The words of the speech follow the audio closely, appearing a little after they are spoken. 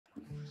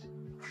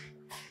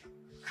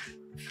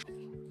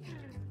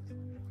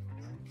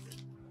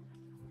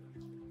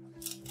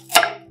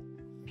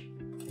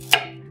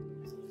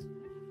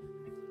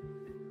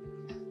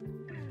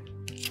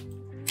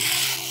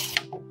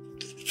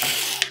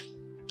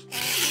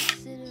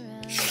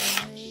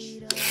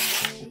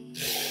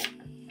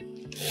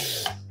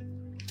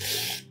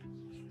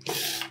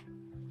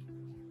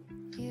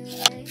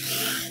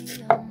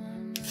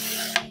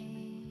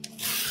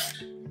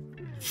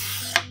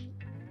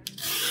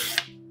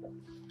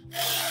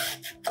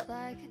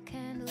Like a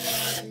candle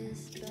that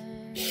is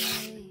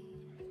burning.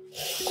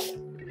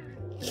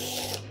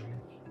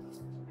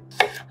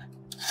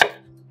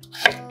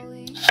 All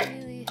we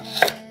really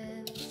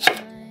have is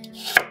time.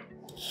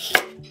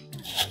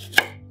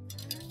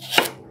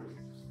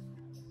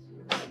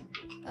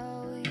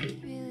 All we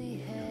really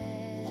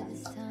have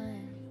is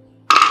time.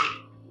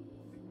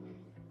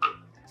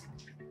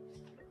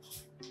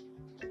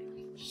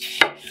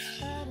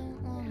 I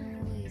don't wanna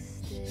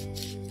waste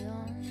it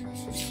on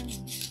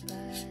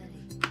anybody.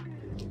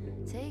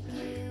 Take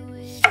it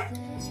with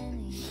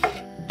anybody.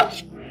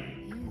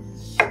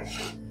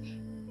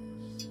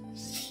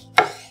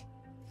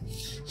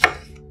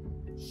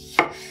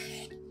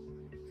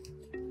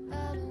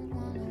 I don't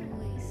wanna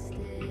waste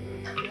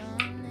it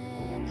on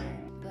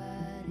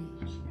anybody.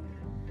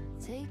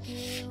 Take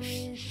it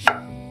with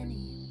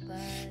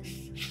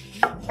anybody.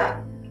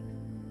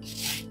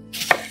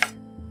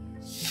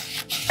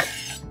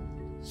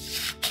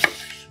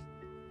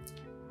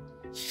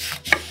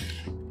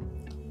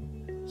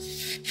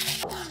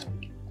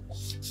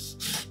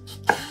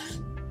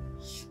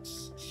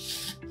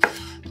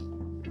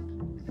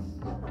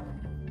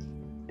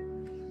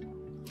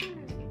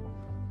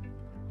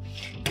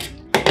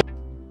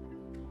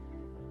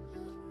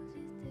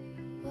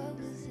 What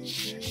was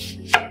it they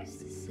used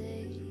to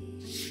say?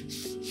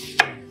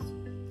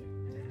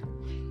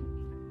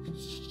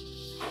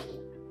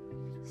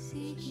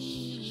 Seek me,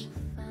 you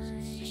will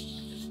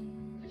find.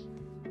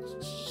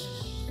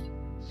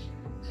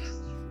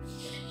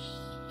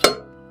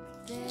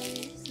 There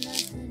is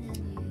nothing in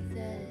you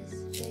that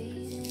is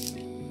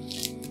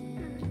fading.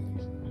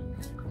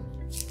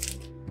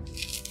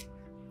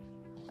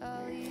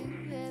 All you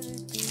ever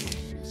do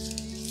is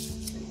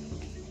shine.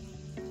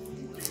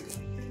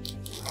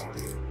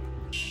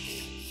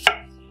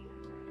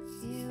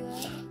 You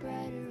are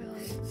brighter all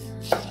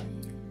the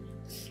time.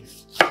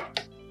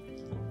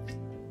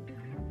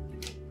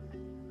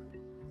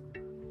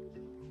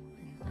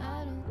 And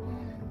I don't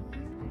wanna.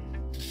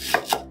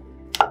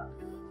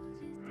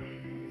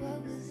 What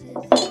was it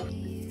they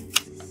used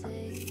to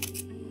say?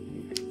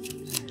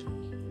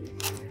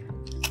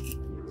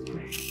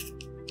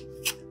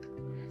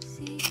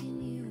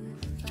 Seeking you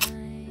will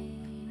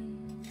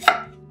find.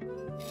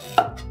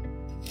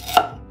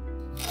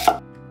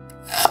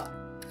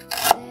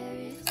 There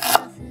is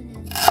nothing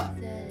in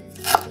you that is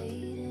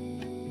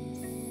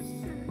fading.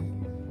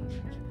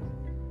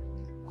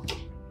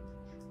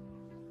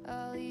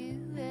 All you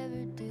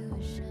ever do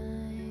is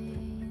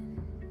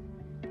shine.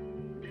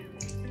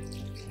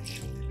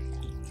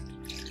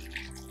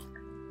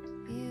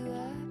 You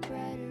are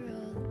brighter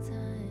all the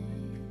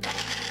time.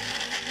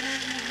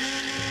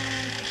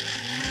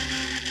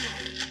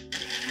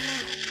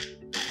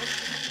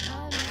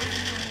 I don't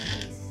wanna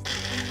waste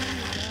it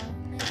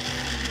on anybody.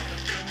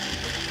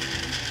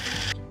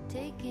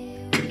 Take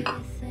it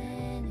with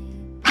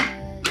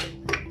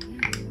anybody but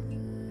you.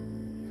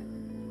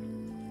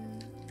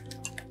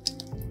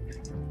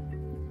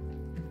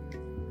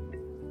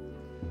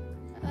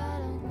 I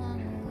don't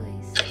wanna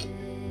waste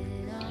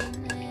it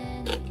on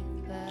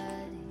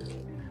anybody.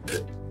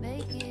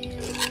 Make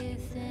it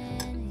with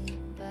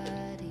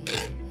anybody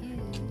but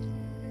you.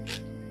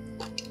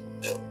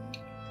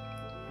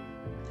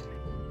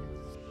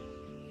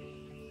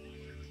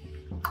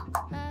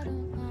 I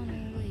don't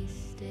wanna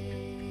waste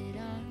it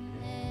on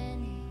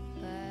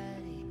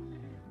anybody.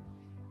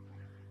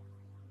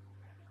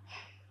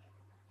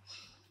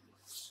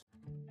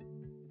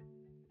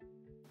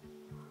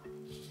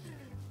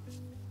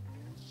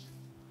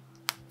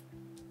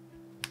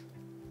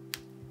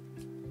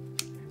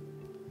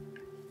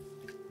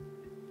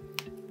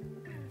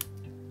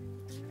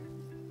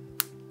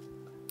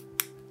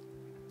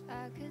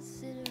 I could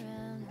sit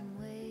around and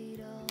wait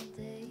all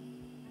day.